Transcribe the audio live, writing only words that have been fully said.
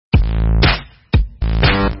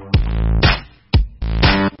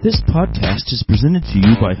This podcast is presented to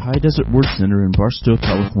you by High Desert Word Center in Barstow,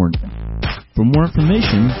 California. For more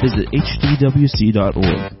information, visit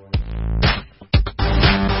hdwc.org.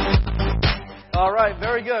 All right,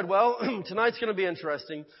 very good. Well, tonight's going to be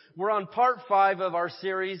interesting. We're on part 5 of our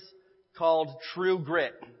series called True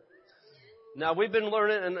Grit. Now, we've been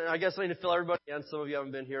learning, and I guess I need to fill everybody in. Some of you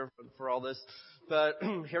haven't been here for all this. But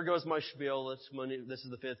here goes my spiel. This is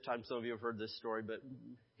the 5th time some of you have heard this story, but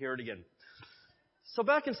hear it again. So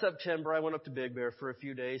back in September, I went up to Big Bear for a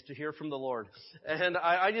few days to hear from the Lord. And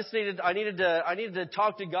I needed to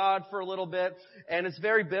talk to God for a little bit. And it's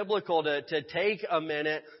very biblical to take a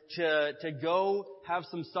minute to go have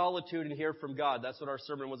some solitude and hear from God. That's what our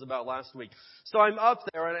sermon was about last week. So I'm up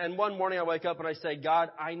there, and one morning I wake up and I say,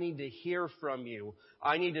 God, I need to hear from you.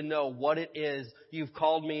 I need to know what it is you've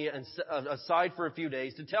called me aside for a few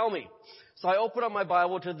days to tell me. So I open up my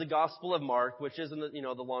Bible to the Gospel of Mark, which isn't,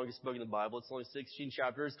 the longest book in the Bible. It's only 16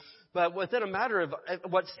 chapters. But within a matter of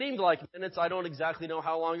what seemed like minutes, I don't exactly know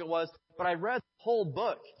how long it was, but I read the whole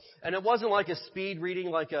book. And it wasn't like a speed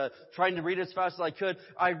reading, trying to read as fast as I could.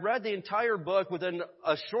 I read the entire book within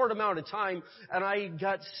a short amount of time, and I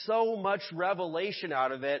got so much revelation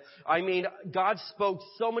out of it. I mean, God spoke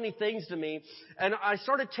so many things to me, and I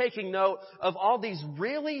started taking note of all these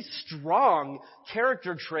really strong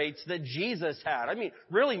character traits that Jesus had. I mean,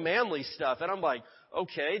 really manly stuff. And I'm like,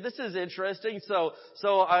 okay, this is interesting. So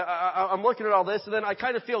I'm looking at all this, and then I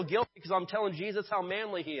kind of feel guilty because I'm telling Jesus how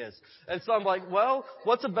manly he is. And so I'm like, well,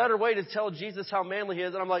 what's a better way to tell Jesus how manly he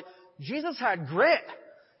is? And I'm like, Jesus had grit.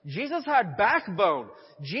 Jesus had backbone.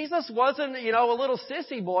 Jesus wasn't, a little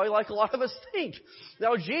sissy boy like a lot of us think.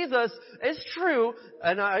 Now, Jesus is true,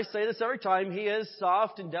 and I say this every time, he is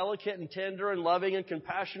soft and delicate and tender and loving and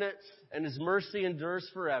compassionate, and his mercy endures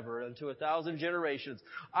forever unto 1,000 generations.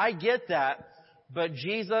 I get that. But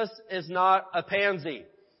Jesus is not a pansy.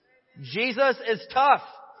 Jesus is tough.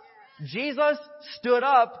 Jesus stood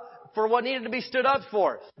up for what needed to be stood up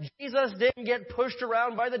for. Jesus didn't get pushed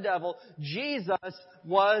around by the devil. Jesus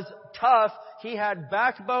was tough. He had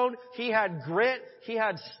backbone. He had grit. He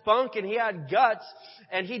had spunk, and he had guts.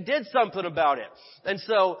 And he did something about it. And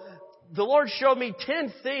so the Lord showed me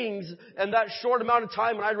 10 things in that short amount of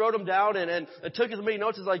time, and I wrote them down and took as many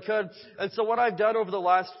notes as I could. And so what I've done over the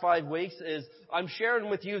last 5 weeks is I'm sharing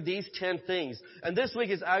with you these 10 things. And this week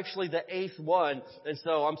is actually the 8th one. And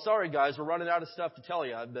so I'm sorry, guys, we're running out of stuff to tell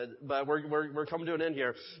you, but we're coming to an end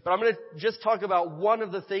here. But I'm going to just talk about one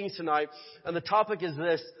of the things tonight, and the topic is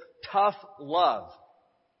this: tough love.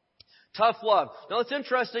 Tough love. Now, it's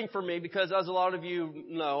interesting for me because, as a lot of you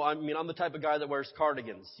know, I'm the type of guy that wears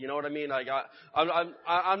cardigans. You know what I mean?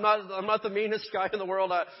 I'm not the meanest guy in the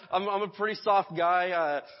world. I'm a pretty soft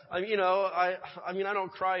guy. I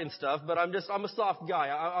don't cry and stuff, but I'm a soft guy.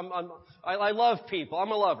 I love people.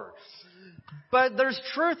 I'm a lover. But there's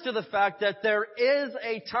truth to the fact that there is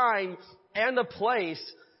a time and a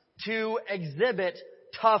place to exhibit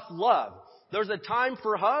tough love. There's a time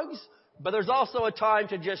for hugs. But there's also a time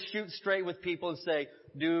to just shoot straight with people and say,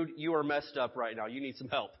 dude, you are messed up right now. You need some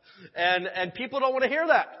help. And people don't want to hear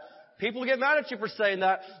that. People get mad at you for saying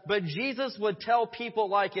that. But Jesus would tell people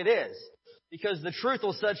like it is, because the truth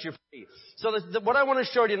will set you free. So what I want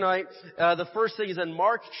to show you tonight, the first thing is in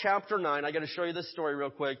Mark chapter 9. I got to show you this story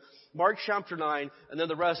real quick. Mark chapter 9, and then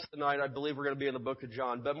the rest of the night, I believe we're going to be in the book of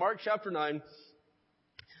John. But Mark chapter 9.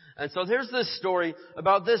 And so here's this story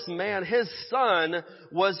about this man. His son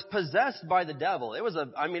was possessed by the devil. It was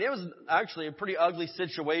actually a pretty ugly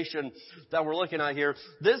situation that we're looking at here.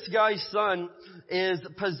 This guy's son is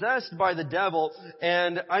possessed by the devil.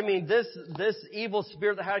 And this evil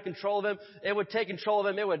spirit that had control of him, it would take control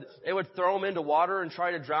of him. It would throw him into water and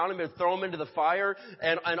try to drown him. It would throw him into the fire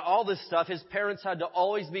and all this stuff. His parents had to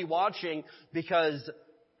always be watching because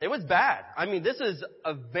it was bad. This is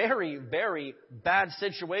a very, very bad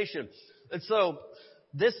situation. And so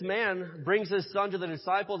this man brings his son to the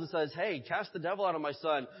disciples and says, hey, cast the devil out of my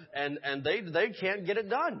son. And they can't get it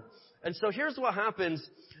done. And so here's what happens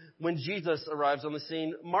when Jesus arrives on the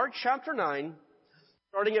scene. Mark chapter 9,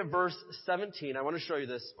 starting at verse 17. I want to show you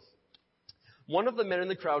this. One of the men in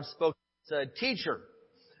the crowd spoke and said, Teacher,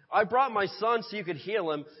 I brought my son so you could heal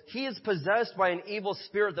him. He is possessed by an evil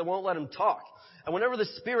spirit that won't let him talk. And whenever the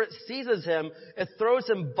spirit seizes him, it throws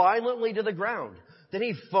him violently to the ground. Then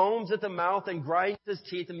he foams at the mouth and grinds his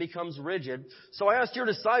teeth and becomes rigid. So I asked your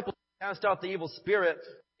disciples to cast out the evil spirit.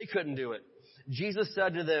 They couldn't do it. Jesus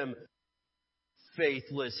said to them,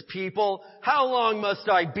 faithless people, how long must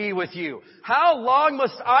I be with you? How long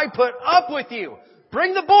must I put up with you?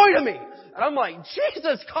 Bring the boy to me. And I'm like,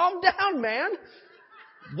 Jesus, calm down, man.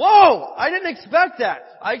 Whoa! I didn't expect that.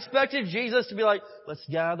 I expected Jesus to be like, let's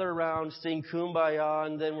gather around, sing Kumbaya,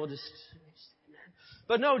 and then we'll just...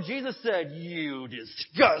 But no, Jesus said, you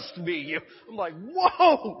disgust me. I'm like,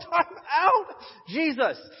 whoa, time out,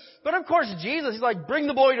 Jesus. But of course, Jesus, he's like, bring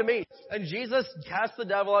the boy to me. And Jesus casts the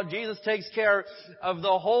devil out. Jesus takes care of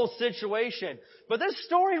the whole situation. But this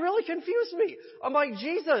story really confused me. I'm like,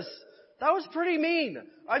 Jesus, that was pretty mean.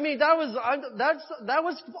 I mean, that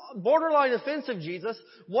was borderline offensive, Jesus.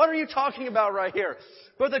 What are you talking about right here?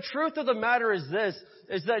 But the truth of the matter is this,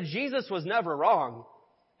 is that Jesus was never wrong.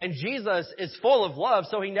 And Jesus is full of love,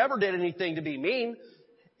 so He never did anything to be mean.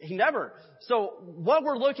 He never. So what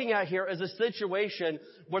we're looking at here is a situation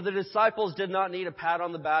where the disciples did not need a pat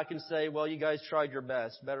on the back and say, well, you guys tried your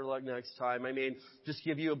best. Better luck next time. I mean, just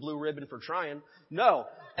give you a blue ribbon for trying. No,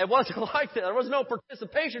 it wasn't like that. There was no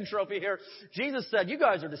participation trophy here. Jesus said, you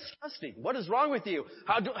guys are disgusting. What is wrong with you?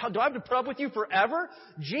 How do I have to put up with you forever?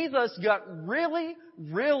 Jesus got really,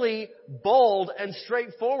 really bold and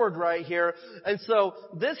straightforward right here. And so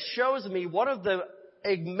this shows me one of the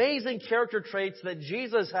amazing character traits that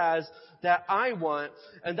Jesus has that I want,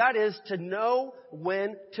 and that is to know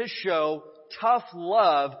when to show tough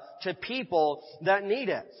love to people that need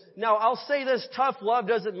it. Now, I'll say this, tough love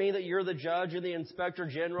doesn't mean that you're the judge and the inspector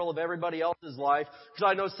general of everybody else's life,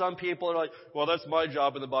 because I know some people are like, well, that's my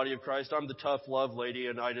job in the body of Christ. I'm the tough love lady,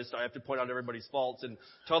 and I have to point out everybody's faults and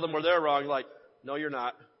tell them where they're wrong. Like, no, you're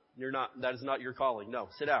not. You're not. That is not your calling. No,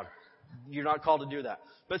 sit down. You're not called to do that.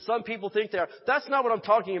 But some people think they are. That's not what I'm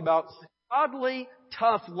talking about. Godly,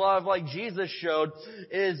 tough love like Jesus showed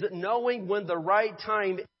is knowing when the right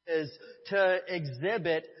time is to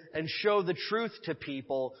exhibit and show the truth to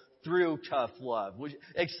people through tough love.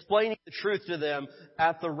 Explaining the truth to them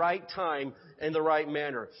at the right time in the right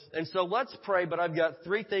manner. And so let's pray, but I've got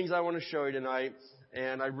 3 things I want to show you tonight.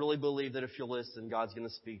 And I really believe that if you listen, God's going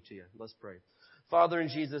to speak to you. Let's pray. Father, in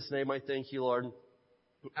Jesus' name, I thank you, Lord,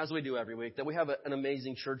 as we do every week, that we have an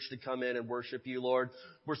amazing church to come in and worship you, Lord.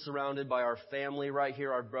 We're surrounded by our family right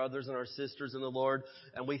here, our brothers and our sisters in the Lord,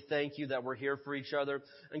 and we thank you that we're here for each other.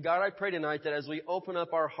 And God, I pray tonight that as we open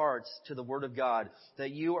up our hearts to the Word of God,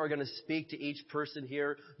 that you are going to speak to each person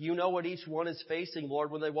here. You know what each one is facing,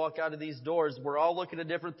 Lord, when they walk out of these doors. We're all looking at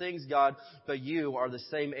different things, God, but you are the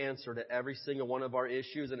same answer to every single one of our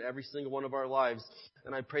issues and every single one of our lives.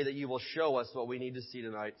 And I pray that you will show us what we need to see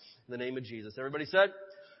tonight. In the name of Jesus. Everybody said?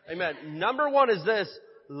 Amen. Number 1 is this.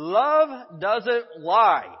 Love doesn't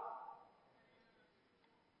lie.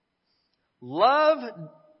 Love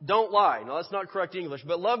don't lie. Now that's not correct English,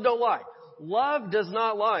 but love don't lie. Love does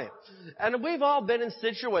not lie. And we've all been in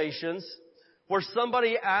situations where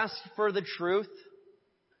somebody asks for the truth,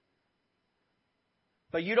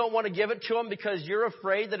 but you don't want to give it to them because you're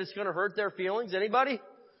afraid that it's going to hurt their feelings. Anybody?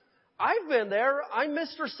 I've been there. I'm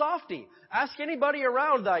Mr. Softy. Ask anybody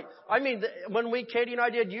around. When Katie and I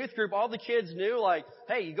did youth group, all the kids knew, like,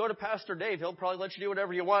 hey, you go to Pastor Dave. He'll probably let you do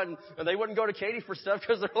whatever you want. And they wouldn't go to Katie for stuff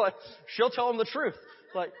because they're like, she'll tell them the truth.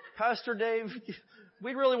 Like, Pastor Dave,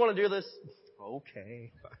 we really want to do this.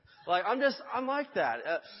 Okay. I'm like that.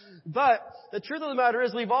 But the truth of the matter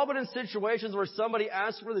is we've all been in situations where somebody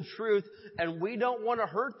asks for the truth and we don't want to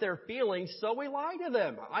hurt their feelings, so we lie to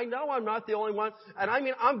them. I know I'm not the only one. And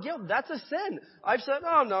I'm guilty. That's a sin. I've said,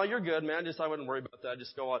 oh no, you're good, man. I wouldn't worry about that.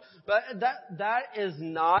 Just go on. But that is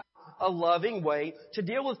not a loving way to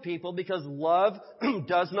deal with people, because love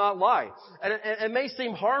does not lie. And it may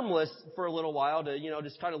seem harmless for a little while to,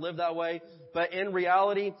 just kind of live that way. But in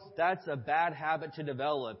reality, that's a bad habit to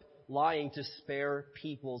develop. Lying to spare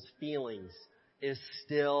people's feelings is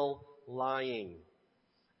still lying.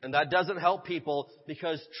 And that doesn't help people,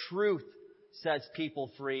 because truth sets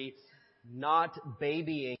people free, not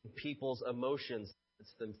babying people's emotions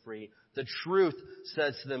sets them free. The truth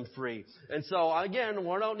sets them free. And so again,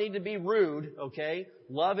 we don't need to be rude, okay?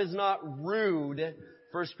 Love is not rude.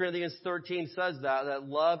 1 Corinthians 13 says that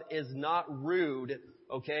love is not rude.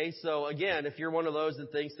 Okay, so again, if you're one of those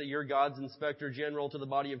that thinks that you're God's inspector general to the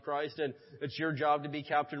body of Christ and it's your job to be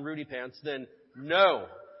Captain Rudy Pants, then no,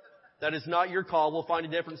 that is not your call. We'll find a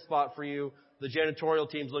different spot for you. The janitorial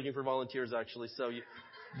team's looking for volunteers, actually, so you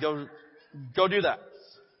go do that.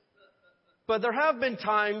 But there have been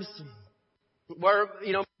times where,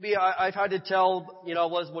 maybe I've had to tell,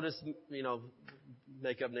 we'll just,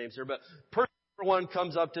 make up names here, but one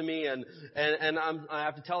comes up to me and I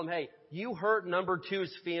have to tell him, hey, you hurt number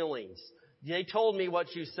 2's feelings. They told me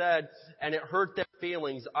what you said and it hurt their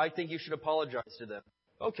feelings. I think you should apologize to them.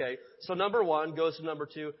 Okay. So number 1 goes to number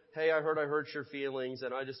 2. Hey, I hurt your feelings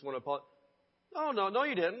and I just want to apologize. Oh, no,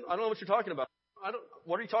 you didn't. I don't know what you're talking about.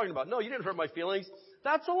 What are you talking about? No, you didn't hurt my feelings.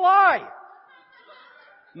 That's a lie.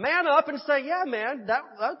 Man up and say, yeah, man, that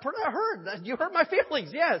hurt. You hurt my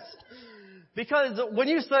feelings, yes. Because when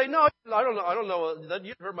you say, no, I don't know, that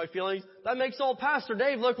you hurt my feelings, that makes old Pastor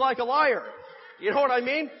Dave look like a liar. You know what I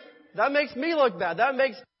mean? That makes me look bad. That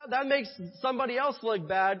makes somebody else look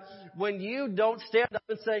bad when you don't stand up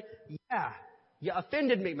and say, yeah, you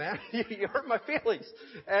offended me, man. You hurt my feelings.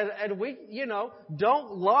 And we,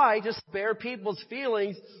 don't lie to spare people's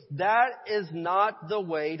feelings. That is not the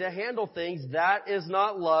way to handle things. That is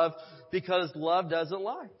not love, because love doesn't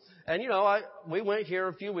lie. And we went here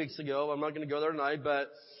a few weeks ago. I'm not going to go there tonight, but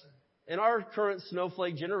in our current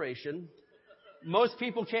snowflake generation, most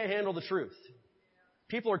people can't handle the truth.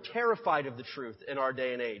 People are terrified of the truth in our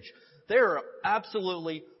day and age. They're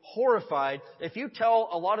absolutely horrified. If you tell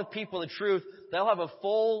a lot of people the truth, they'll have a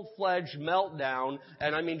full-fledged meltdown,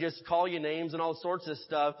 and just call you names and all sorts of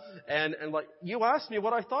stuff. And like, you asked me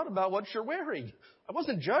what I thought about what you're wearing. I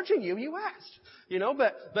wasn't judging you. You asked,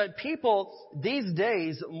 but people these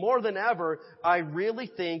days, more than ever, I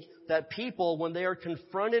really think that people, when they are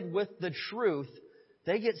confronted with the truth,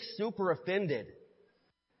 they get super offended.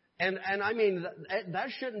 And that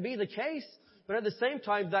shouldn't be the case. But at the same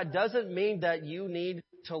time, that doesn't mean that you need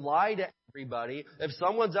to lie to everybody. If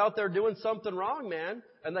someone's out there doing something wrong, man,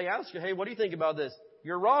 and they ask you, hey, what do you think about this?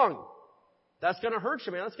 You're wrong. That's going to hurt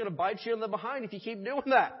you, man. That's going to bite you in the behind if you keep doing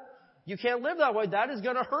that. You can't live that way. That is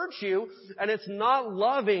going to hurt you. And it's not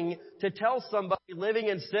loving to tell somebody living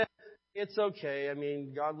in sin, it's okay.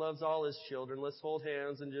 God loves all His children. Let's hold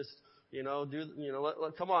hands and just,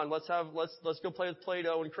 come on, let's go play with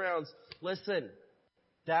Play-Doh and crayons. Listen,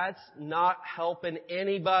 that's not helping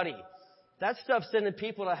anybody. That stuff's sending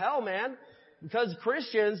people to hell, man. Because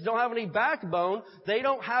Christians don't have any backbone. They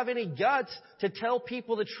don't have any guts to tell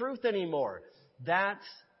people the truth anymore. That's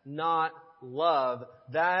not love.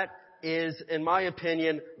 That is, in my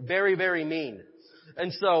opinion, very, very mean.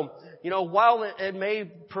 And so, while it may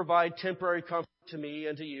provide temporary comfort to me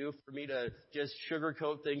and to you, for me to just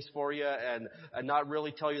sugarcoat things for you and not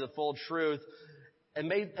really tell you the full truth,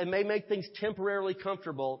 it may make things temporarily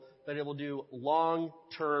comfortable, but it will do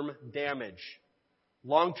long-term damage.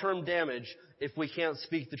 Long-term damage if we can't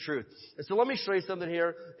speak the truth. And so let me show you something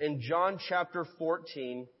here in John chapter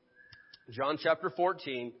 14. John chapter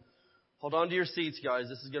 14. Hold on to your seats, guys.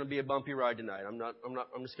 This is going to be a bumpy ride tonight. I'm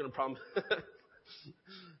just going to promise.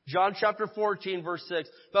 John chapter 14, verse 6.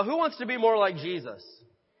 But who wants to be more like Jesus?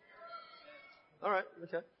 All right,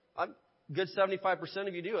 okay. Good 75%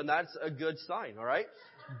 of you do, and that's a good sign, all right?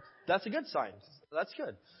 That's a good sign. That's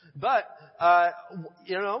good. But,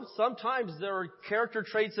 sometimes there are character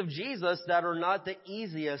traits of Jesus that are not the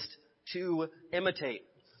easiest to imitate.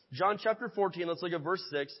 John chapter 14, let's look at verse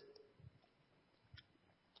 6.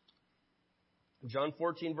 John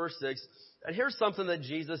 14, verse 6. And here's something that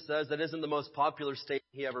Jesus says that isn't the most popular statement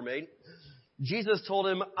He ever made. Jesus told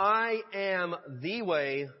him, I am the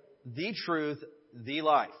way, the truth, the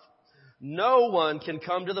life. No one can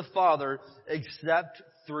come to the Father except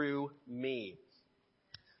through me.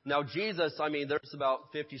 Now Jesus, there's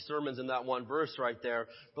about 50 sermons in that one verse right there.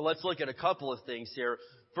 But let's look at a couple of things here.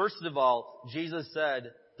 First of all, Jesus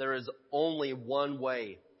said there is only one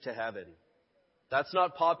way to heaven. That's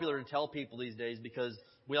not popular to tell people these days because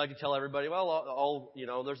we like to tell everybody, well,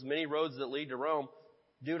 there's many roads that lead to Rome.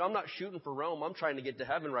 Dude, I'm not shooting for Rome. I'm trying to get to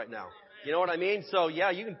heaven right now. You know what I mean? So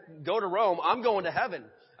yeah, you can go to Rome. I'm going to heaven.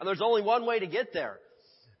 And there's only one way to get there.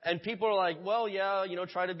 And people are like, well, yeah,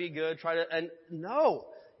 try to be good, and no.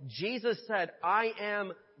 Jesus said, I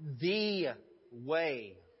am the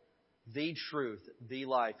way, the truth, the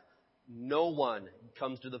life. No one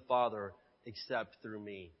comes to the Father except through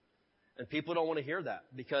me. And people don't want to hear that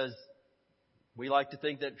because we like to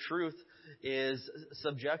think that truth is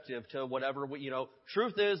subjective to whatever,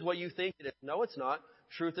 truth is what you think it is. No, it's not.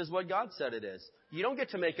 Truth is what God said it is. You don't get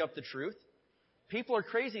to make up the truth. People are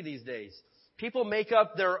crazy these days. People make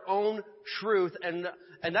up their own truth, and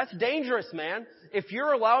that's dangerous, man. If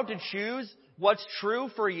you're allowed to choose what's true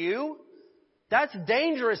for you, that's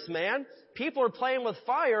dangerous, man. People are playing with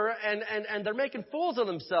fire, and they're making fools of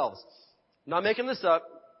themselves. I'm not making this up.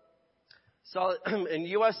 Saw in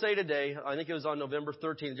USA Today, I think it was on November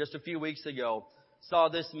 13th, just a few weeks ago, saw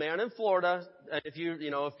this man in Florida. And if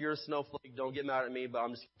you're a snowflake, don't get mad at me, but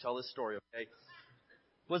I'm just going to tell this story, okay?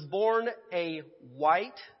 Was born a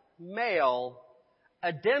white male,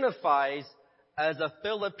 identifies as a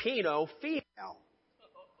Filipino female.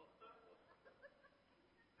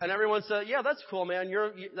 And everyone said, yeah, that's cool, man.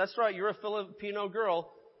 That's right. You're a Filipino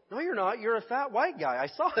girl. No, you're not. You're a fat white guy. I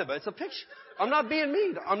saw him. It's a picture. I'm not being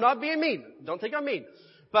mean. Don't think I'm mean.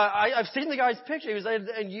 But I've seen the guy's picture. He was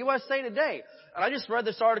in USA Today. And I just read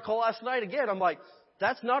this article last night again. I'm like,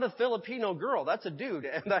 That's not a Filipino girl. That's a dude.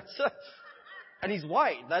 And he's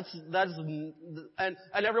white. And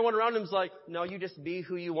everyone around him's like, no, you just be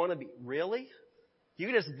who you want to be. Really?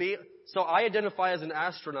 You just be. So I identify as an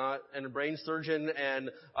astronaut and a brain surgeon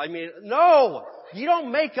no! You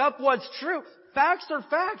don't make up what's true. Facts are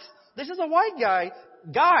facts. This is a white guy.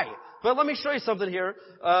 But let me show you something here.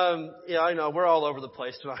 Yeah, I know. We're all over the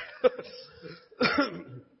place tonight.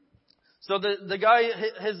 So the guy,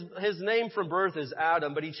 his name from birth is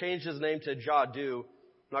Adam, but he changed his name to Jadu.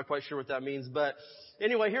 Not quite sure what that means, but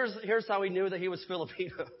anyway, here's how he knew that he was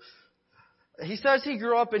Filipino. He says he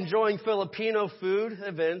grew up enjoying Filipino food,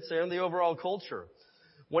 events, and the overall culture.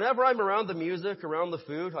 Whenever I'm around the music, around the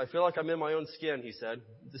food, I feel like I'm in my own skin, he said.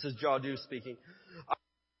 This is Jadu speaking. I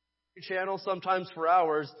channel sometimes for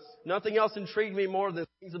hours. Nothing else intrigued me more than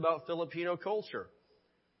things about Filipino culture.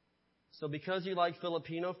 So because you like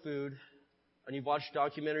Filipino food and you've watched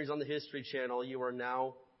documentaries on the History Channel, you are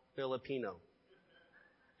now Filipino.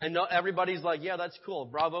 And everybody's like, yeah, that's cool.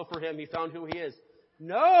 Bravo for him. He found who he is.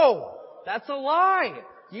 No! That's a lie.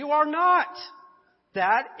 You are not.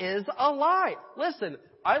 That is a lie. Listen,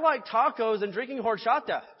 I like tacos and drinking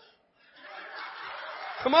horchata.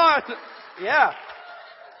 Come on. Yeah.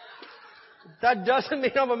 That doesn't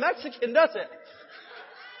mean I'm a Mexican, does it?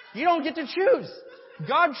 You don't get to choose.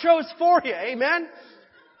 God chose for you. Amen?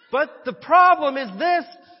 But the problem is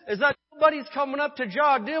that nobody's coming up to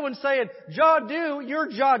Jadu and saying, Jadu,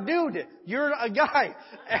 you're Jadu'd. You're a guy.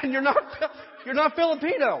 And you're not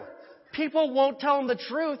Filipino. People won't tell them the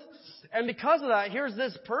truth. And because of that, here's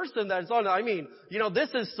this person that's on, this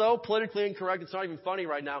is so politically incorrect, it's not even funny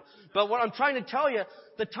right now. But what I'm trying to tell you,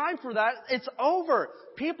 the time for that, it's over.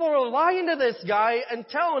 People are lying to this guy and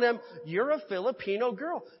telling him, you're a Filipino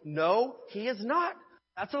girl. No, he is not.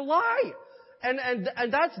 That's a lie. And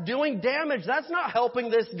that's doing damage. That's not helping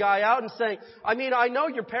this guy out and saying, I know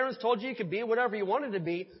your parents told you could be whatever you wanted to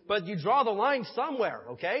be, but you draw the line somewhere,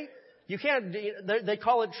 okay? You can't, they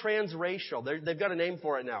call it transracial. They've got a name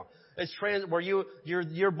for it now. It's where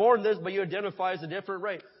you're born this, but you identify as a different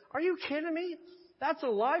race. Are you kidding me? That's a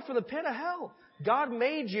lie from the pit of hell. God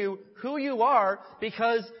made you who you are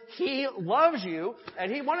because He loves you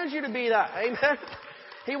and He wanted you to be that. Amen?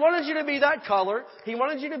 He wanted you to be that color. He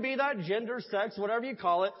wanted you to be that gender, sex, whatever you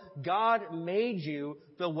call it. God made you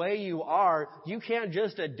the way you are. You can't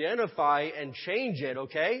just identify and change it,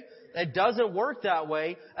 okay? It doesn't work that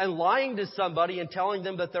way. And lying to somebody and telling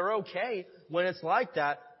them that they're okay when it's like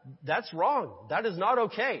that, that's wrong. That is not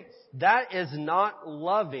okay. That is not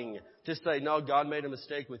loving to say, no, God made a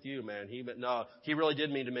mistake with you, man. He really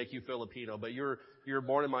did mean to make you Filipino, but you're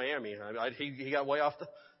born in Miami. He got way off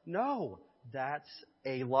No, that's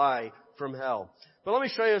a lie from hell. But let me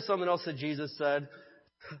show you something else that Jesus said.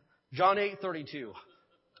 John 8:32.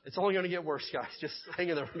 It's only going to get worse, guys. Just hang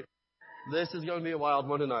in there with me. This is going to be a wild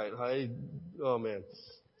one tonight. Oh man.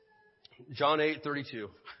 John 8:32.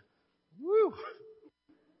 Woo.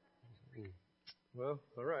 Well,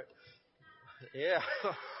 all right. Yeah.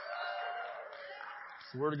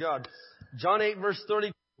 It's the Word of God. John 8 verse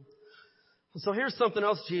 32. So here's something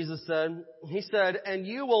else Jesus said. He said, and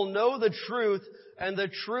you will know the truth, and the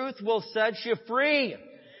truth will set you free.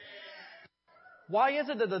 Why is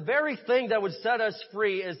it that the very thing that would set us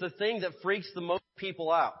free is the thing that freaks the most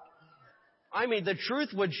people out? The truth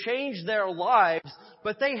would change their lives,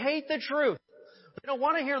 but they hate the truth. They don't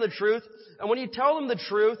want to hear the truth. And when you tell them the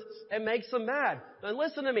truth, it makes them mad. And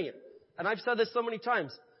listen to me. And I've said this so many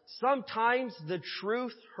times. Sometimes the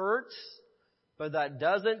truth hurts, but that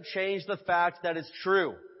doesn't change the fact that it's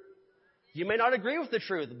true. You may not agree with the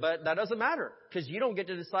truth, but that doesn't matter because you don't get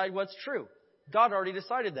to decide what's true. God already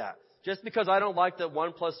decided that. Just because I don't like that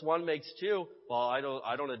 1 + 1 makes 2, well, I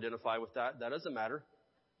don't identify with that. That doesn't matter.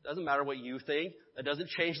 It doesn't matter what you think. It doesn't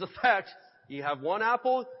change the fact. You have 1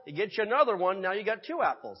 apple, you get you another one, now you got 2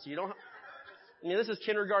 apples. You don't. This is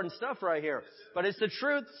kindergarten stuff right here. But it's the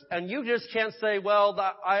truth, and you just can't say, well,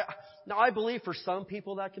 I believe for some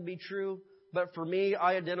people that can be true, but for me,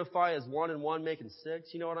 I identify as 1 and 1 making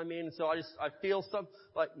 6. You know what I mean? So I feel something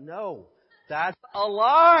like, no, that's a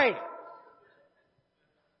lie.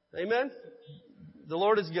 Amen? The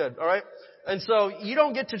Lord is good, all right? And so you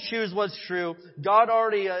don't get to choose what's true. God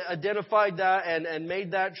already identified that and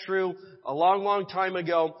made that true a long, long time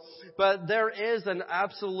ago. But there is an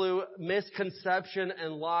absolute misconception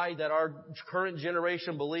and lie that our current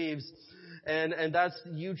generation believes, and that's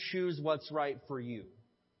you choose what's right for you.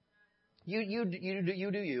 You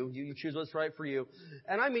do you. You choose what's right for you.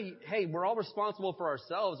 And hey, we're all responsible for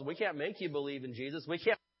ourselves. We can't make you believe in Jesus. We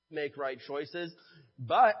can't make right choices.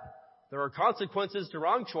 But there are consequences to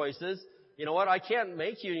wrong choices. you know what? I can't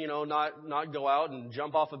make you, not go out and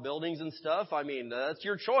jump off of buildings and stuff. I mean, that's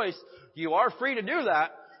your choice. You are free to do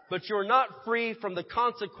that, but you're not free from the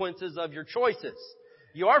consequences of your choices.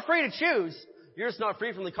 You are free to choose. You're just not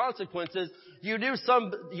free from the consequences.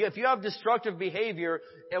 If you have destructive behavior,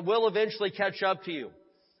 it will eventually catch up to you.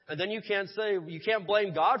 And then you can't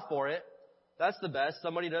blame God for it. That's the best.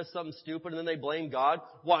 Somebody does something stupid and then they blame God.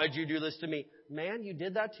 Why did you do this to me? Man, you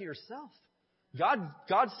did that to yourself. God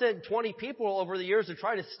sent 20 people over the years to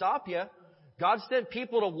try to stop you. God sent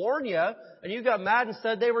people to warn you, and you got mad and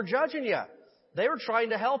said they were judging you. They were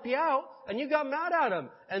trying to help you out, and you got mad at them.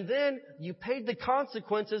 And then you paid the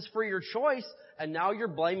consequences for your choice, and now you're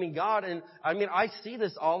blaming God. And I mean, I see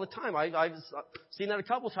this all the time. I've seen that a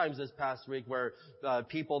couple times this past week where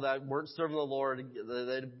people that weren't serving the Lord,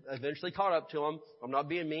 they eventually caught up to them. I'm not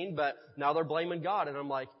being mean, but now they're blaming God. And I'm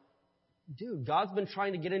like, dude, God's been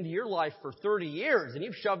trying to get into your life for 30 years, and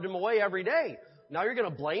you've shoved Him away every day. Now you're going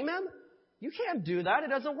to blame Him? You can't do that. It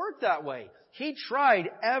doesn't work that way. He tried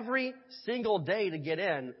every single day to get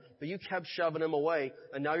in, but you kept shoving Him away,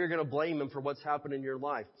 and now you're going to blame Him for what's happened in your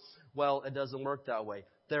life. Well, it doesn't work that way.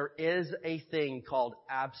 There is a thing called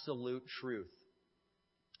absolute truth.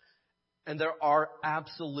 And there are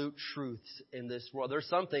absolute truths in this world. There's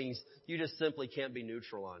some things you just simply can't be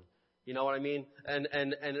neutral on. You know what I mean? And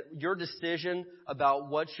your decision about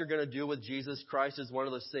what you're going to do with Jesus Christ is one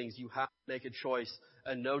of those things. You have to make a choice,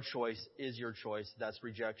 and no choice is your choice. That's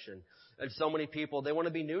rejection. And so many people, they want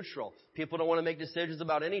to be neutral. People don't want to make decisions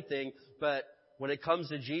about anything, but when it comes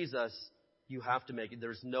to Jesus, you have to make it.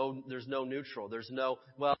 There's no neutral. There's no,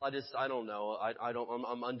 well, I don't know.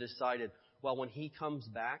 I'm undecided. Well, when He comes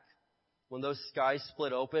back, when those skies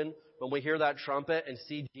split open, when we hear that trumpet and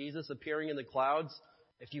see Jesus appearing in the clouds,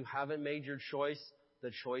 if you haven't made your choice,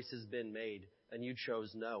 the choice has been made, and you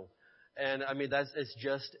chose no. And I mean, it's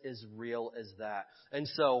just as real as that. And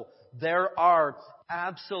so there are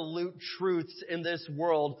absolute truths in this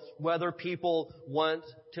world, whether people want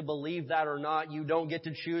to believe that or not. You don't get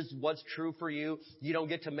to choose what's true for you. You don't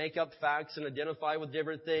get to make up facts and identify with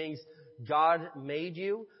different things. God made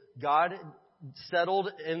you. God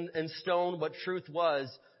settled in stone what truth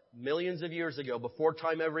was millions of years ago, before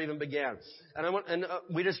time ever even began. And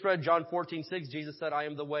we just read John 14:6. Jesus said, I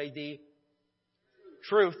am the way, the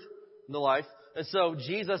truth, and the life. And so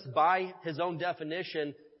Jesus, by His own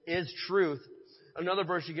definition, is truth. Another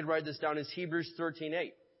verse you could write this down is Hebrews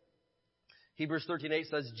 13:8. Hebrews 13:8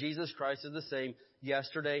 says, Jesus Christ is the same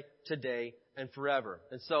yesterday, today, and forever.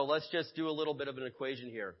 And so let's just do a little bit of an equation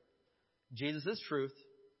here. Jesus is truth.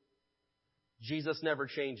 Jesus never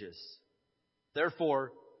changes.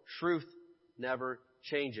 Therefore, truth never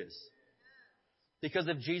changes. Because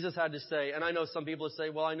if Jesus had to say, and I know some people say,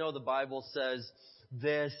 well, I know the Bible says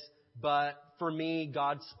this, but for me,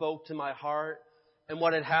 God spoke to my heart. And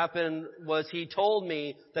what had happened was He told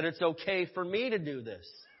me that it's okay for me to do this.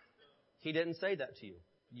 He didn't say that to you.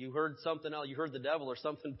 You heard something else. You heard the devil or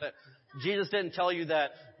something. But Jesus didn't tell you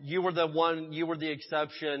that you were the one, you were the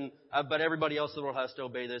exception, but everybody else in the world has to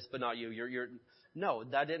obey this, but not you. No,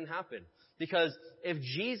 that didn't happen. Because if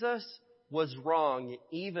Jesus was wrong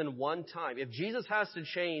even one time, if Jesus has to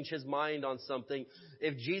change His mind on something,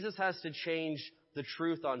 if Jesus has to change the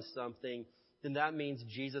truth on something, then that means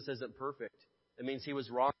Jesus isn't perfect. It means He was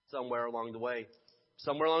wrong somewhere along the way.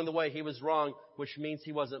 Somewhere along the way He was wrong, which means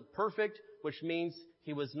He wasn't perfect, which means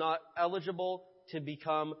He was not eligible to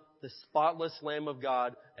become the spotless Lamb of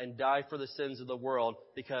God and die for the sins of the world,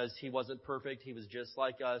 because He wasn't perfect. He was just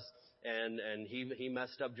like us, and he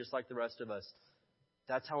messed up just like the rest of us.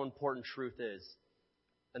 That's how important truth is.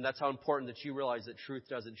 And that's how important that you realize that truth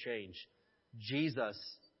doesn't change. Jesus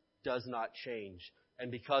does not change. And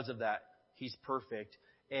because of that, He's perfect.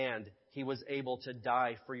 And He was able to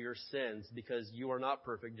die for your sins, because you are not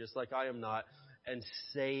perfect, just like I am not, and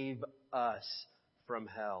save us from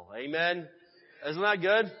hell. Amen? Isn't that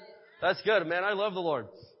good? That's good, man. I love the Lord.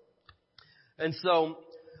 And so,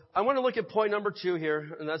 I want to look at point number 2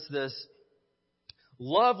 here, and that's this.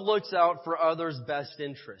 Love looks out for others' best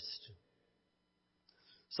interest.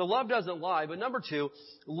 So love doesn't lie, but number 2,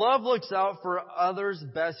 love looks out for others'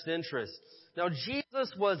 best interest. Now,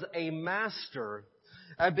 Jesus was a master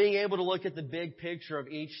at being able to look at the big picture of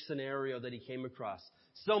each scenario that He came across.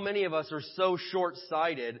 So many of us are so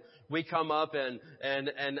short-sighted. We come up and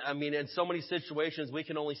I mean, in so many situations, we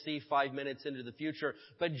can only see 5 minutes into the future.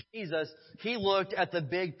 But Jesus, He looked at the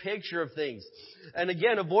big picture of things. And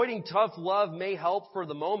again, avoiding tough love may help for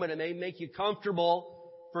the moment. It may make you comfortable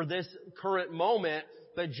for this current moment.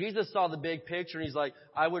 But Jesus saw the big picture and He's like,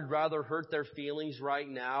 I would rather hurt their feelings right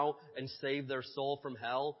now and save their soul from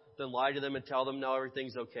hell than lie to them and tell them, no,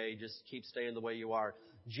 everything's okay. Just keep staying the way you are.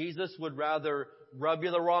 Jesus would rather rub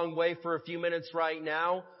you the wrong way for a few minutes right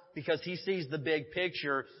now because He sees the big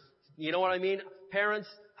picture. You know what I mean? Parents,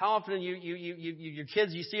 how often your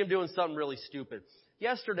kids, you see them doing something really stupid.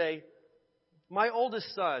 Yesterday, my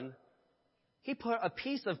oldest son, he put a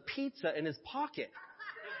piece of pizza in his pocket.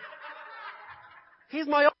 He's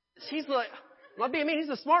my oldest. He's like, not being mean, he's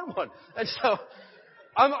a smart one. And so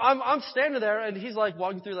I'm standing there and he's like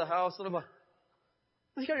walking through the house and I'm like,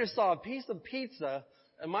 I think I just saw a piece of pizza.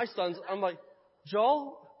 And my son's, I'm like,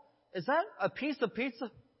 Joel, is that a piece of pizza?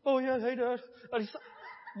 Oh yeah, hey Dad. And he's like,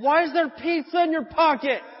 why is there pizza in your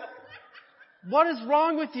pocket? What is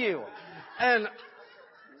wrong with you? And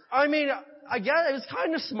I mean, I guess it was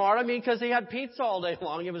kind of smart. I mean, because he had pizza all day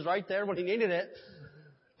long. It was right there when he needed it.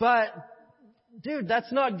 But dude,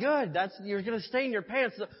 that's not good. You're going to stay in your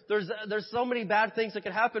pants. There's so many bad things that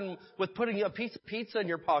could happen with putting a piece of pizza in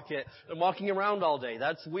your pocket and walking around all day.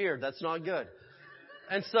 That's weird. That's not good.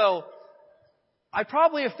 And so I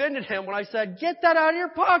probably offended him when I said, get that out of your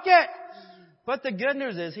pocket. But the good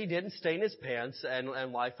news is he didn't stain his pants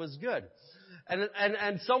and life was good.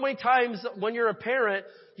 And so many times when you're a parent,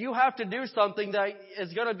 you have to do something that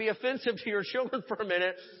is going to be offensive to your children for a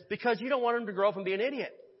minute because you don't want them to grow up and be an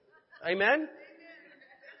idiot. Amen?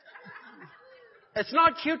 It's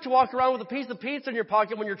not cute to walk around with a piece of pizza in your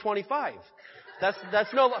pocket when you're 25.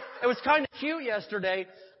 It was kind of cute yesterday.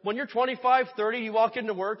 When you're 25, 30, you walk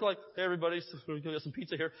into work like, hey everybody, we're going to get some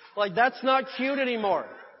pizza here. Like, that's not cute anymore.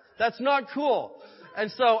 That's not cool.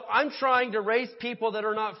 And so I'm trying to raise people that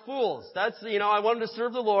are not fools. I want them to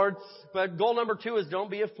serve the Lord, but goal number 2 is don't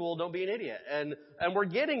be a fool, don't be an idiot. And we're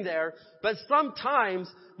getting there, but sometimes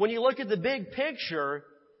when you look at the big picture,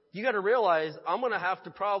 you got to realize I'm going to have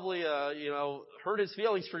to probably, hurt his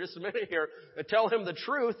feelings for just a minute here and tell him the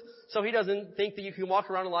truth so he doesn't think that you can walk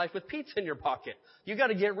around in life with pizza in your pocket. You got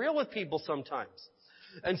to get real with people sometimes.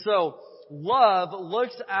 And so love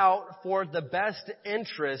looks out for the best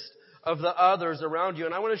interest of the others around you.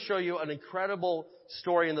 And I want to show you an incredible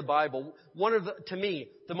story in the Bible. One of, to me,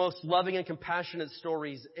 the most loving and compassionate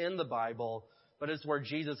stories in the Bible, but it's where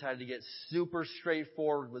Jesus had to get super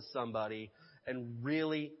straightforward with somebody and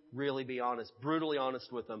really, really be honest, brutally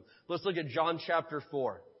honest with them. Let's look at John chapter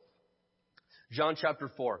 4. John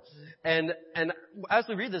chapter 4. And as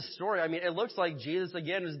we read this story, I mean, it looks like Jesus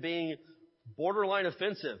again is being borderline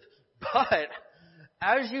offensive. But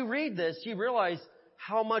as you read this, you realize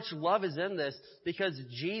how much love is in this because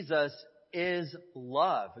Jesus is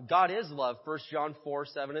love. God is love. 1 John 4,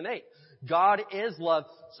 7 and 8. God is love.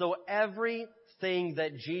 So everything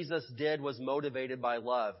that Jesus did was motivated by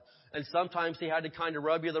love. And sometimes He had to kind of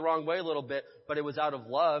rub you the wrong way a little bit, but it was out of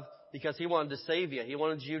love because He wanted to save you. He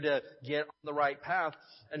wanted you to get on the right path.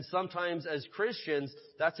 And sometimes as Christians,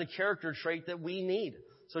 that's a character trait that we need.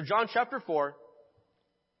 So John chapter 4,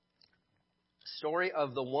 story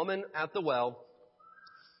of the woman at the well.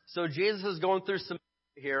 So Jesus is going through some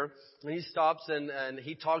here, and He stops and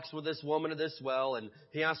He talks with this woman at this well, and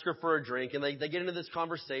He asks her for a drink, and they get into this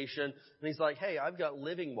conversation, and He's like, hey, I've got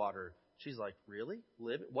living water. She's like, really?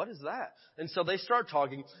 What is that? And so they start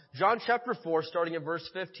talking. John chapter 4, starting at verse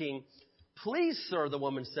 15. Please, sir, the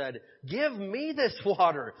woman said, give me this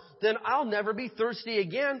water. Then I'll never be thirsty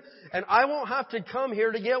again, and I won't have to come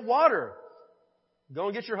here to get water. Go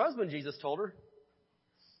and get your husband, Jesus told her.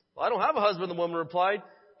 Well, I don't have a husband, the woman replied.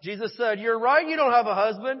 Jesus said, you're right, you don't have a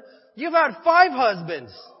husband. You've had 5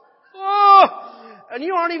 husbands. Oh! And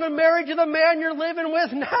you aren't even married to the man you're living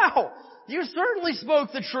with now. You certainly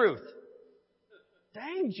spoke the truth.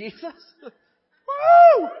 Dang, Jesus.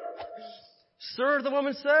 Woo! Sir, the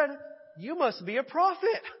woman said, you must be a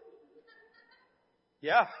prophet.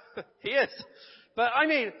 Yeah, He is. But I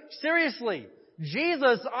mean, seriously,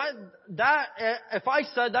 Jesus, if I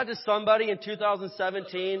said that to somebody in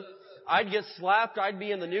 2017, I'd get slapped. I'd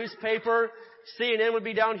be in the newspaper. CNN would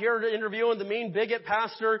be down here interviewing the mean bigot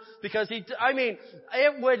pastor because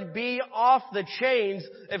it would be off the chains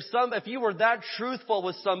if you were that truthful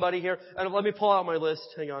with somebody here. And let me pull out my list.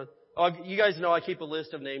 Hang on. You guys know I keep a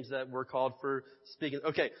list of names that were called for speaking.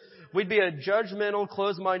 Okay. We'd be a judgmental,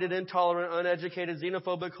 closed-minded, intolerant, uneducated,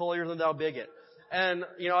 xenophobic, holier than thou bigot. And,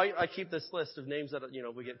 I keep this list of names that,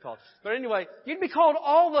 we get called. But anyway, you'd be called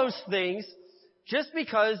all those things just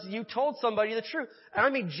because you told somebody the truth.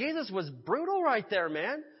 And Jesus was brutal right there,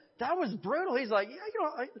 man. That was brutal. He's like,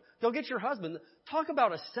 go get your husband. Talk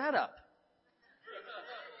about a setup.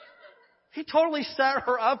 He totally set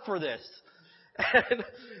her up for this.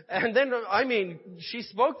 And then, I mean, she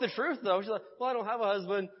spoke the truth though. She's like, well, I don't have a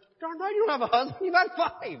husband. Darn right you don't have a husband. You've had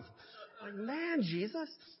 5. Like, man, Jesus,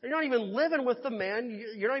 you're not even living with the man.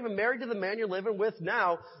 You're not even married to the man you're living with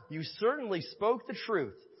now. You certainly spoke the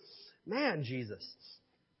truth. Man, Jesus.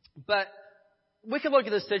 But we can look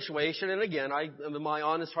at this situation, and again, my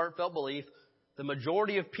honest, heartfelt belief, the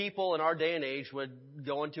majority of people in our day and age would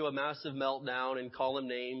go into a massive meltdown and call him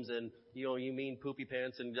names and, you mean poopy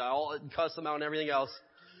pants and all, cuss them out and everything else.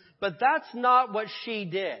 But that's not what she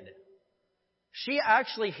did. She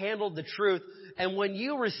actually handled the truth. And when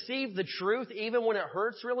you receive the truth, even when it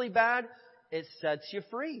hurts really bad, it sets you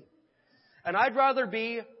free. And I'd rather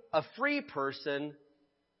be a free person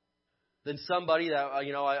than somebody that,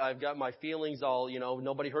 I've got my feelings all,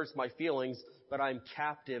 nobody hurts my feelings, but I'm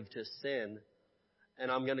captive to sin and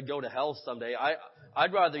I'm going to go to hell someday.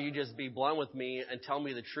 I'd rather you just be blunt with me and tell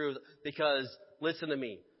me the truth, because listen to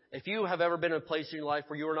me. If you have ever been in a place in your life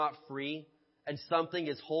where you are not free and something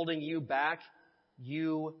is holding you back,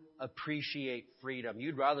 you appreciate freedom.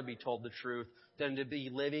 You'd rather be told the truth than to be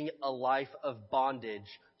living a life of bondage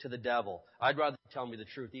to the devil. I'd rather you tell me the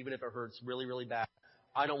truth, even if it hurts really, really bad.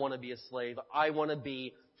 I don't want to be a slave. I want to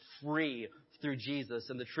be free through Jesus.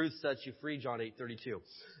 And the truth sets you free, John 8:32.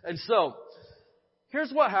 And so,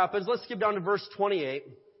 here's what happens. Let's skip down to verse 28.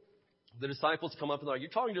 The disciples come up and they're like,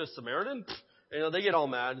 you're talking to a Samaritan? They get all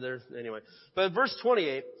mad. Anyway. But verse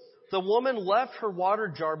 28, the woman left her water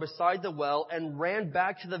jar beside the well and ran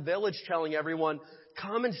back to the village telling everyone,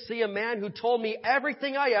 come and see a man who told me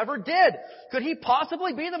everything I ever did. Could he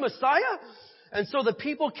possibly be the Messiah? And so the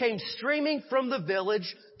people came streaming from the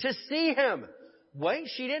village to see him. Wait,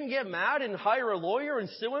 she didn't get mad and hire a lawyer and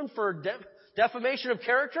sue him for defamation of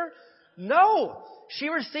character? No. She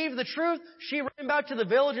received the truth. She ran back to the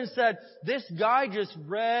village and said, this guy just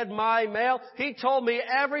read my mail. He told me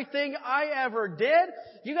everything I ever did.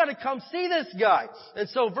 You got to come see this guy. And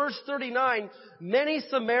so verse 39, many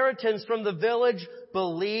Samaritans from the village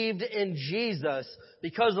believed in Jesus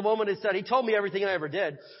because the woman had said, he told me everything I ever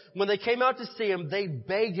did. When they came out to see him, they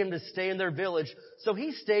begged him to stay in their village. So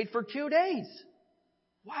he stayed for 2 days.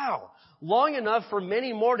 Wow. Long enough for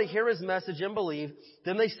many more to hear his message and believe.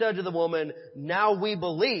 Then they said to the woman, now we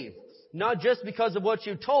believe. Not just because of what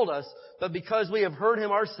you told us, but because we have heard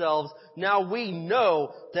him ourselves. Now we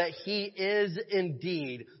know that he is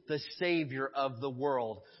indeed the Savior of the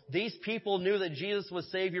world. These people knew that Jesus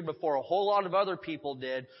was Savior before a whole lot of other people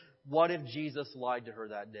did. What if Jesus lied to her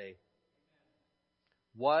that day?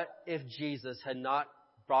 What if Jesus had not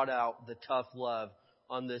brought out the tough love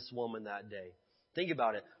on this woman that day? Think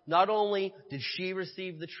about it. Not only did she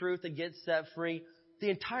receive the truth and get set free, the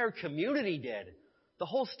entire community did. The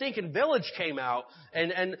whole stinking village came out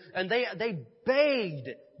and they begged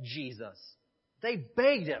Jesus. They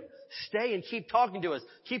begged him, stay and keep talking to us.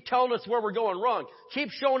 Keep telling us where we're going wrong. Keep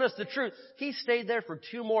showing us the truth. He stayed there for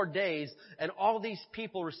 2 more days and all these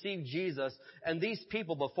people received Jesus. And these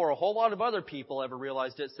people, before a whole lot of other people ever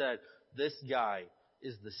realized it, said, this guy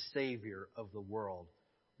is the Savior of the world.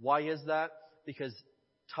 Why is that? Because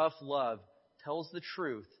tough love tells the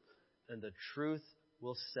truth, and the truth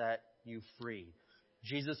will set you free.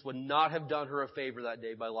 Jesus would not have done her a favor that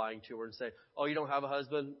day by lying to her and saying, oh, you don't have a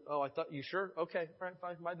husband? Oh, I thought, you sure? Okay, all right,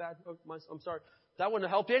 fine, my bad. Oh, I'm sorry. That wouldn't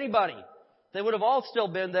have helped anybody. They would have all still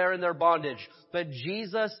been there in their bondage. But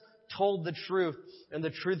Jesus told the truth, and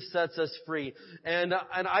the truth sets us free. And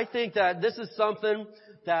I think that this is something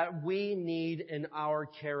that we need in our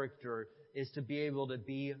character, is to be able to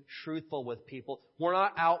be truthful with people. We're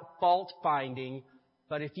not out fault finding,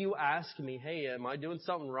 but if you ask me, hey, am I doing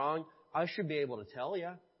something wrong? I should be able to tell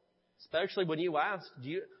you. Especially when you ask,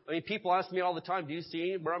 people ask me all the time, do you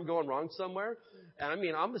see where I'm going wrong somewhere?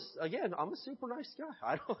 And I'm a super nice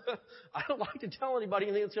guy. I don't like to tell anybody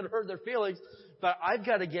anything that's going to hurt their feelings, but I've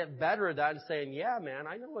got to get better at that and saying, yeah, man,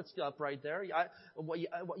 I know what's up right there.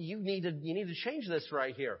 You need to change this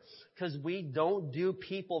right here. Because we don't do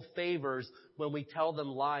people favors when we tell them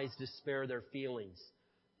lies to spare their feelings.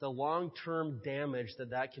 The long-term damage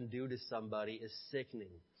that can do to somebody is sickening.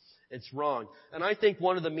 It's wrong. And I think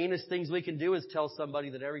one of the meanest things we can do is tell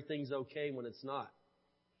somebody that everything's okay when it's not.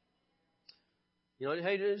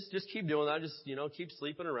 Hey, just keep doing that. Just, keep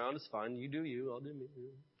sleeping around. It's fine. You do you. I'll do me.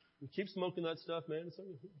 Keep smoking that stuff, man.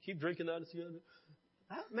 Keep drinking that. It's good.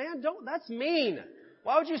 Man, that's mean.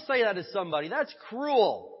 Why would you say that to somebody? That's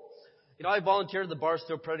cruel. I volunteered at the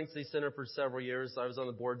Barstow Pregnancy Center for several years. I was on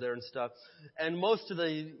the board there and stuff. And most of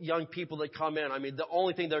the young people that come in, the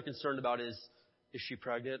only thing they're concerned about is she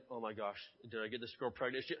pregnant? Oh my gosh, did I get this girl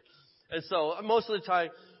pregnant? And so most of the time,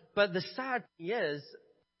 but the sad thing is,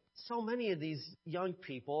 so many of these young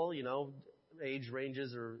people, age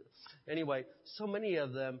ranges or anyway, so many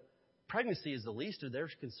of them, pregnancy is the least of their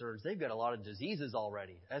concerns. They've got a lot of diseases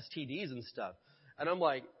already, STDs and stuff. And I'm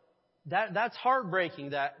like, that's heartbreaking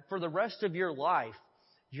that for the rest of your life,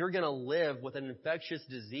 you're going to live with an infectious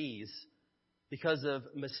disease because of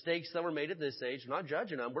mistakes that were made at this age. I'm not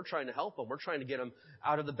judging them. We're trying to help them. We're trying to get them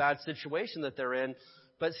out of the bad situation that they're in.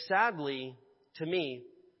 But sadly, to me,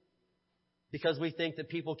 because we think that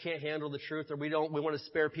people can't handle the truth or we want to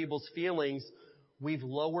spare people's feelings, we've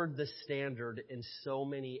lowered the standard in so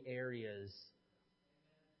many areas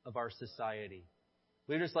of our society.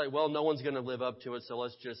 We're just like, well, no one's going to live up to it, so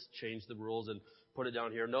let's just change the rules and put it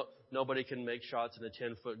down here. Nobody can make shots in a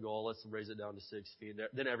 10-foot goal. Let's raise it down to 6 feet.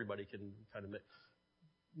 Then everybody can kind of make.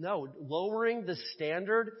 No, lowering the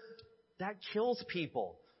standard, that kills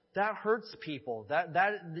people. That hurts people. That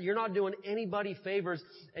you're not doing anybody favors.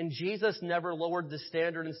 And Jesus never lowered the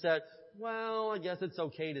standard and said, well, I guess it's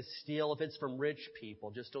okay to steal if it's from rich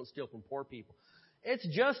people. Just don't steal from poor people. It's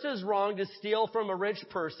just as wrong to steal from a rich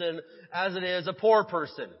person as it is a poor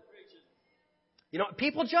person. You know,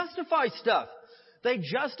 people justify stuff. They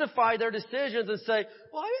justify their decisions and say,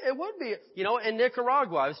 well, it would be. You know, in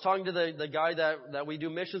Nicaragua, I was talking to the guy that we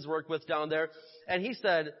do missions work with down there, and he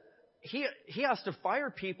said he has to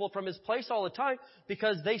fire people from his place all the time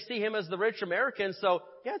because they see him as the rich American. So,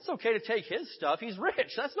 yeah, it's okay to take his stuff. He's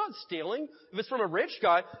rich. That's not stealing. If it's from a rich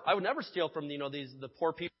guy, I would never steal from, the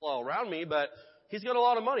poor people all around me, but he's got a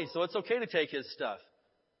lot of money, so it's okay to take his stuff.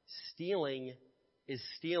 Stealing is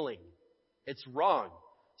stealing. It's wrong.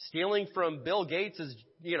 Stealing from Bill Gates is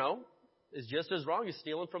just as wrong as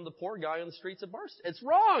stealing from the poor guy on the streets of Barstow. It's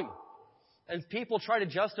wrong. And people try to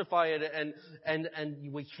justify it, and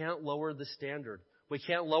we can't lower the standard. We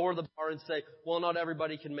can't lower the bar and say, well, not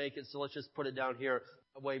everybody can make it, so let's just put it down here.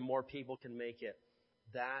 That way more people can make it.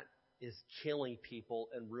 That is killing people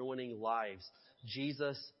and ruining lives.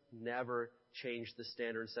 Jesus never changed the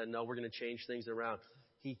standard and said, no, we're going to change things around.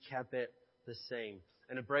 He kept it the same.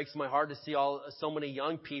 And it breaks my heart to see so many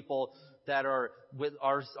young people that are with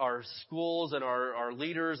our schools and our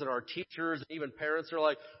leaders and our teachers and even parents are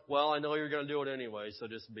like, well, I know you're going to do it anyway, so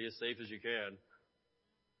just be as safe as you can.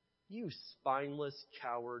 You spineless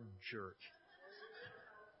coward jerk.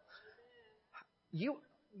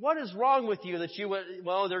 What is wrong with you that you would,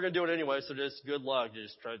 well, they're going to do it anyway, so just good luck.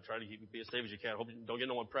 Just try to be as safe as you can. Hope you don't get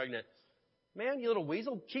no one pregnant. Man, you little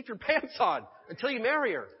weasel, keep your pants on until you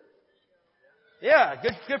marry her. Yeah,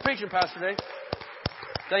 good preaching, Pastor Dave.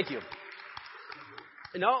 Thank you.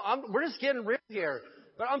 We're just getting real here.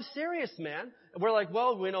 But I'm serious, man. And we're like,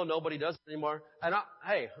 well, we know nobody does it anymore. And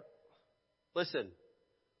hey, listen.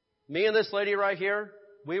 Me and this lady right here,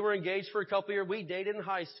 we were engaged for a couple years. We dated in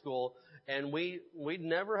high school. And we'd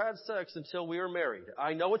never had sex until we were married.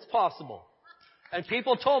 I know it's possible. And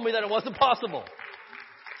people told me that it wasn't possible.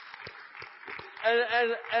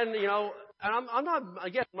 And I'm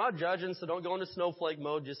not judging, so don't go into snowflake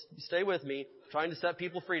mode. Just stay with me. I'm trying to set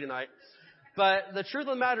people free tonight. But the truth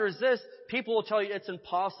of the matter is this. People will tell you it's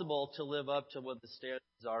impossible to live up to what the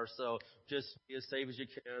standards are. So just be as safe as you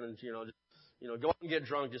can and, go out and get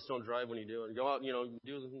drunk. Just don't drive when you do it. And go out and,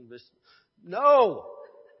 do this. No!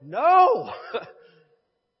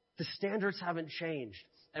 The standards haven't changed.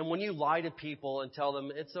 And when you lie to people and tell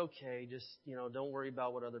them it's okay, just, don't worry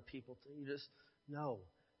about what other people think. No.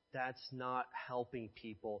 That's not helping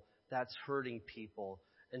people. That's hurting people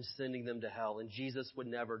and sending them to hell. And Jesus would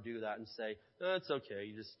never do that and say, it's okay.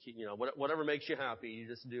 You just keep, whatever makes you happy, you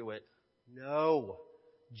just do it. No.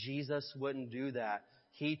 Jesus wouldn't do that.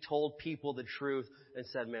 He told people the truth and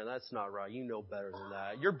said, man, that's not right. You know better than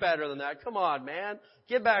that. You're better than that. Come on, man.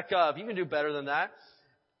 Get back up. You can do better than that.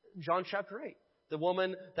 John chapter 8. The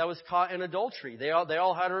woman that was caught in adultery. They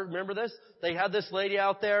all had her, remember this? They had this lady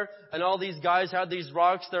out there, and all these guys had these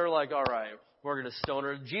rocks. They're like, all right, we're going to stone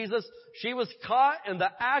her. Jesus, she was caught in the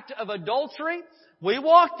act of adultery. We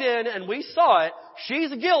walked in and we saw it.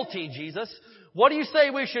 She's guilty, Jesus. What do you say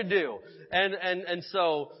we should do? And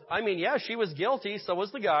so, yeah, she was guilty. So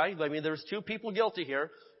was the guy. There's two people guilty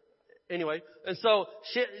here. Anyway, and so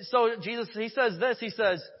Jesus, he says this. He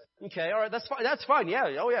says, okay, all right, that's fine. That's fine. Yeah.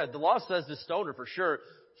 Oh, yeah. The law says to stone her for sure.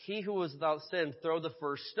 He who was without sin, throw the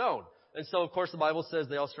first stone. And so, of course, the Bible says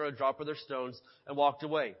they all started dropping their stones and walked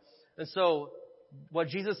away. And so, what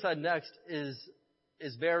Jesus said next is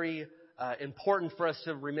very important for us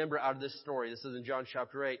to remember out of this story. This is in John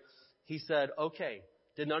chapter 8. He said, okay,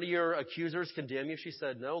 did none of your accusers condemn you? She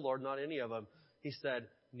said, no, Lord, not any of them. He said,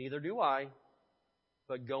 neither do I,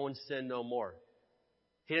 but go and sin no more.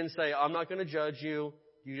 He didn't say, I'm not going to judge you.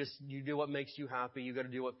 You do what makes you happy. You got to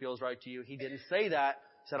do what feels right to you. He didn't say that.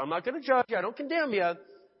 He said, I'm not going to judge you. I don't condemn you,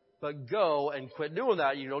 but go and quit doing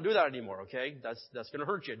that. You don't do that anymore, okay? That's going to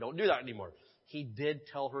hurt you. Don't do that anymore. He did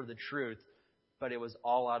tell her the truth, but it was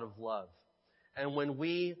all out of love. And when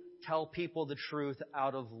we tell people the truth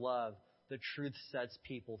out of love, the truth sets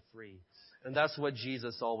people free. And that's what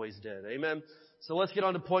Jesus always did. Amen? So let's get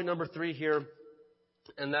on to point number 3 here.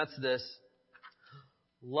 And that's this.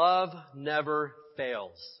 Love never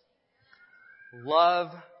fails.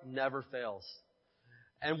 Love never fails.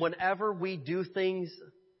 And whenever we do things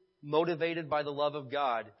motivated by the love of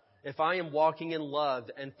God, if I am walking in love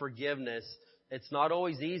and forgiveness, it's not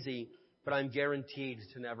always easy, but I'm guaranteed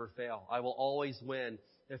to never fail. I will always win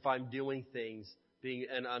if I'm doing things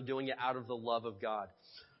and I'm doing it out of the love of God.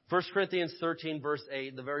 1 Corinthians 13 verse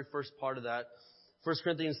 8, the very first part of that. 1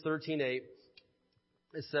 Corinthians 13:8,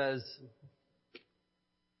 it says,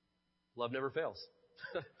 love never fails.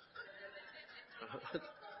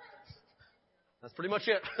 That's pretty much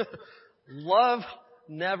it. Love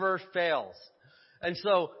never fails. And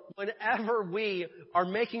so whenever we are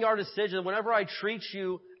making our decision, whenever I treat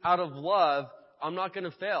you out of love, I'm not going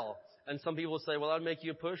to fail. And some people say, well, I'd make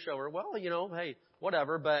you a pushover. Well, hey,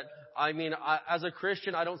 whatever. But I mean, as a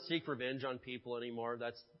Christian, I don't seek revenge on people anymore.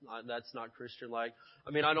 That's not Christian-like.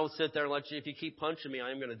 I mean, I don't sit there and let you, if you keep punching me,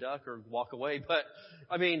 I'm going to duck or walk away. But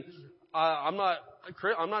I mean, I'm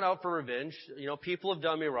not out for revenge. People have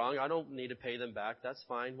done me wrong. I don't need to pay them back. That's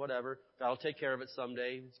fine. Whatever. God will take care of it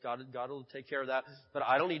someday. God will take care of that. But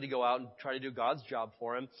I don't need to go out and try to do God's job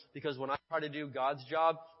for him, because when I try to do God's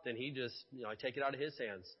job, then he just, I take it out of his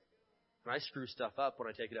hands. And I screw stuff up when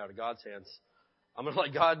I take it out of God's hands. I'm going to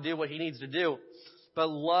let God do what he needs to do. But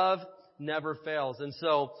love never fails. And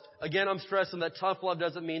so, again, I'm stressing that tough love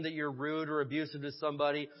doesn't mean that you're rude or abusive to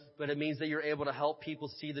somebody, but it means that you're able to help people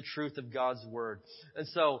see the truth of God's Word. And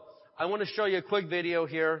so, I want to show you a quick video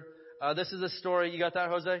here. This is a story. You got that,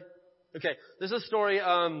 Jose? Okay. This is a story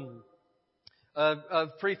of a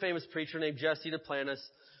pretty famous preacher named Jesse Duplantis.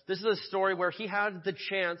 This is a story where he had the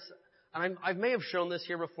chance, and I may have shown this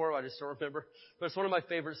here before, I just don't remember, but it's one of my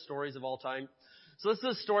favorite stories of all time. So this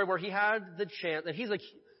is a story where he had the chance, and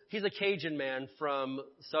he's a Cajun man from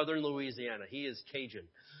southern Louisiana. He is Cajun.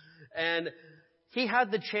 And he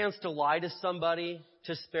had the chance to lie to somebody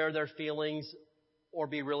to spare their feelings or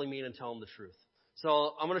be really mean and tell them the truth.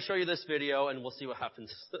 So I'm going to show you this video and we'll see what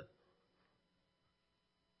happens. Preaching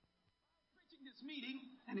this meeting,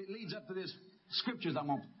 and it leads up to this scriptures I'm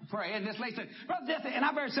going to pray. And this lady said, Brother Jesse, and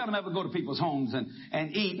I very seldom ever go to people's homes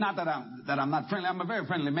and eat. Not that I'm not friendly. I'm a very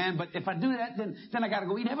friendly man. But if I do that, then I got to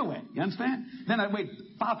go eat everywhere. You understand? Then I weigh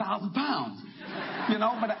 5,000 pounds.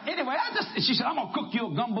 But anyway, she said, I'm going to cook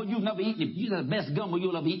you a gumbo you've never eaten. You're the best gumbo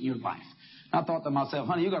you'll ever eat in your life. I thought to myself,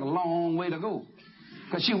 honey, you got a long way to go.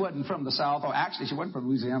 Because she wasn't from the South, or actually she wasn't from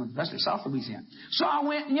Louisiana, especially South Louisiana. So I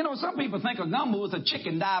went, some people think a gumbo is a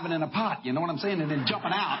chicken diving in a pot, you know what I'm saying, and then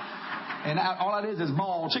jumping out. And all it is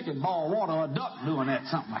boiled chicken, boiled water, or a duck doing that,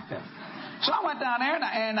 something like that. So I went down there,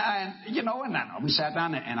 and we sat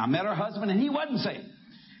down there, and I met her husband, and he wasn't saved.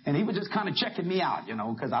 And he was just kind of checking me out,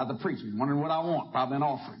 because I was a preacher, wondering what I want, probably an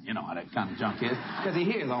offering, how that kind of junk is. Because he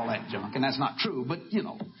hears all that junk, and that's not true, but,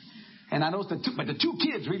 And I noticed the two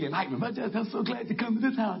kids really liked me. But I'm so glad to come to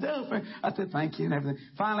this house. I said, thank you, and everything.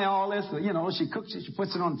 Finally, all this, she cooks it, she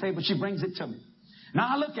puts it on the table, she brings it to me.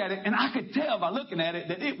 Now, I look at it, and I could tell by looking at it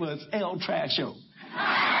that it was El Trasho. You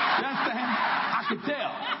understand? I could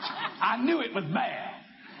tell. I knew it was bad.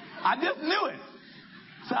 I just knew it.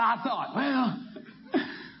 So I thought, well,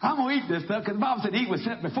 I'm going to eat this stuff, because the Bible said eat what's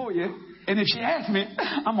set before you. And if she asks me,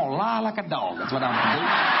 I'm going to lie like a dog. That's what I'm going to do.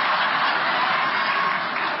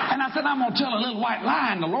 And I said, I'm going to tell a little white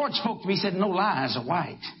lie. And the Lord spoke to me. He said, no lies are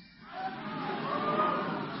white.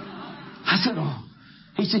 I said, oh.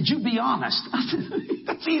 He said, you be honest. I said,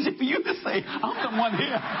 that's easy for you to say. I'm the one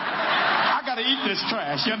here. I got to eat this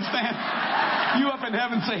trash. You understand? You up in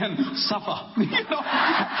heaven saying, suffer.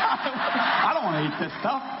 I don't want to eat this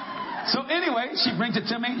stuff. So anyway, she brings it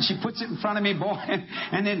to me, and she puts it in front of me, boy,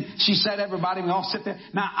 and then she said, everybody, we all sit there.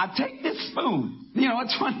 Now, I take this spoon.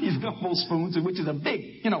 It's one of these gumbo spoons, which is a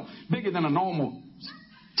big, bigger than a normal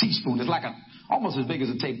teaspoon. It's like almost as big as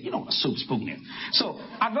a table. You know what a soup spoon is. So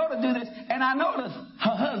I go to do this, and I notice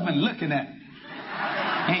her husband looking at me.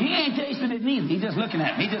 And he ain't tasting it neither. He's just looking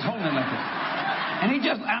at me. He's just holding it like that. And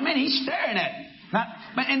he's staring at me.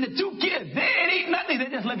 And the two kids, they ain't eating nothing. They're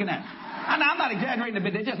just looking at me. I'm not exaggerating a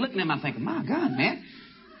bit. They're just looking at me. I'm thinking, my God, man.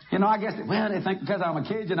 I guess, they think because I'm a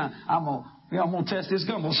Cajun, I'm going to test this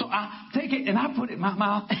gumbo. So I take it, and I put it in my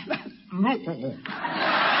mouth.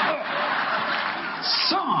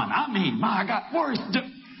 Son, my God, worse.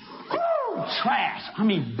 Trash.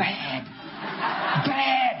 Bad.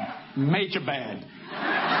 Bad. Major bad.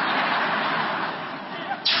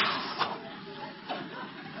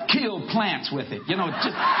 kill plants with it. You know,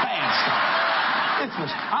 just bad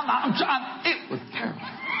stuff. I'm trying. It was terrible.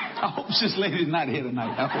 I hope this lady's not here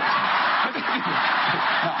tonight. I hope.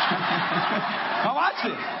 Now watch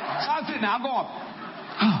this. I'm sitting there. I'm going.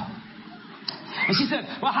 Oh. And she said,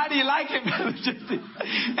 well, how do you like it?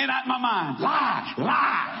 And out my mind, lie,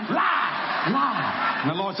 lie, lie, lie. And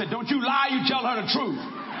the Lord said, don't you lie, you tell her the truth.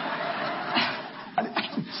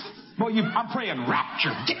 Boy, I'm praying rapture.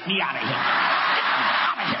 Get me out of here. Get me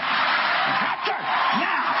out of here. Rapture,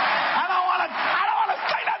 now. I don't want to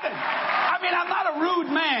say nothing. I mean, I'm not a rude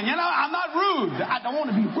man. You know, I'm not rude. I don't want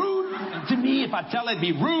to be rude. To me, if I tell it, be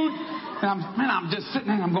rude. And I'm just sitting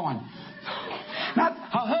there and I'm going. Not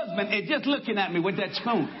her husband is just looking at me with that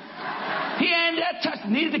spoon. He ain't that touched,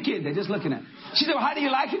 neither the kids. They're just looking at me. She said, well, how do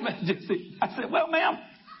you like it? I said, well, ma'am.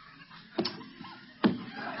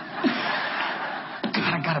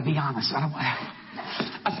 God, I got to be honest. I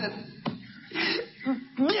said,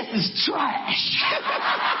 this is trash.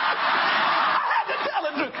 I had to tell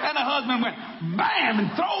her. And her husband went, bam,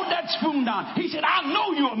 and throwed that spoon down. He said, I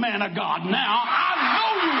know you're a man of God now. I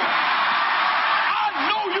know you are. I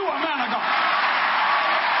know you're a man of God.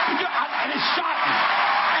 And it shot me.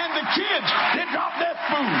 And the kids, they dropped their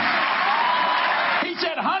spoons. He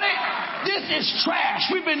said, honey, this is trash.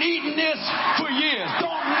 We've been eating this for years.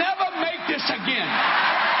 Don't never make this again.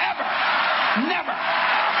 Ever. Never.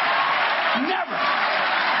 Never.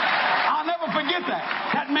 I'll never forget that.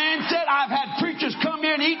 That man said, I've had preachers come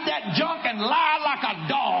here and eat that junk and lie like a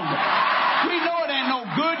dog. We know it ain't no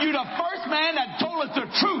good. You're the first man that told us the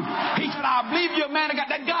truth. He said, I believe you're a man of God.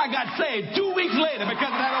 That guy got saved 2 weeks later because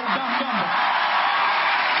of that old dumb gumbo.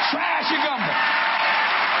 Trashy gumbo.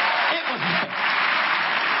 It was bad.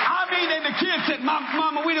 I mean, and the kids said,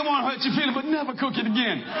 Mama, we didn't want to hurt your feelings, but never cook it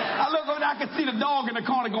again. I look over there, I could see the dog in the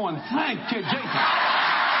corner going, thank you, Jacob.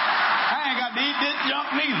 I ain't got to eat this junk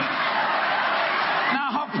neither. Now,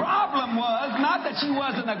 her problem was not that she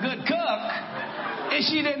wasn't a good cook, is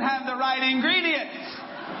she didn't have the right ingredients.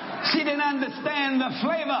 She didn't understand the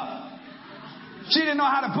flavor. She didn't know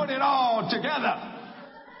how to put it all together.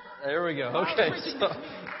 There we go. Okay. So,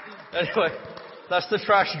 anyway, that's the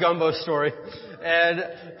trash gumbo story.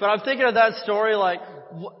 But I'm thinking of that story like,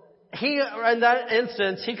 in that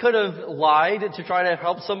instance, he could have lied to try to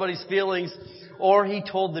help somebody's feelings, or he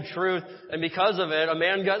told the truth, and because of it, a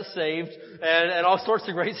man got saved, and all sorts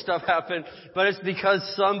of great stuff happened, but it's because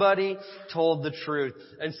somebody told the truth.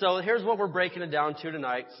 And so here's what we're breaking it down to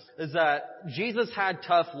tonight, is that Jesus had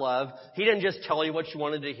tough love. He didn't just tell you what you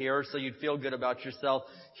wanted to hear so you'd feel good about yourself.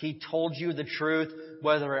 He told you the truth,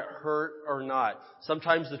 whether it hurt or not.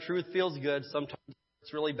 Sometimes the truth feels good, sometimes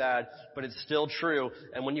it's really bad, but it's still true,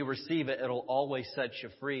 and when you receive it, it'll always set you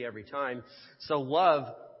free every time. So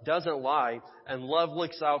love doesn't lie, and love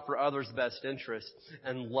looks out for others' best interests,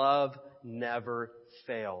 and love never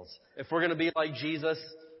fails. If we're going to be like Jesus,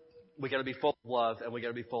 we got to be full of love, and we got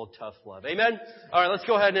to be full of tough love. Amen? All right, let's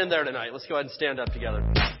go ahead and end there tonight. Let's go ahead and stand up together.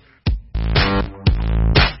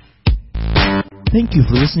 Thank you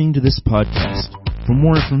for listening to this podcast. For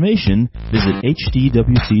more information, visit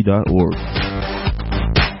hdwc.org.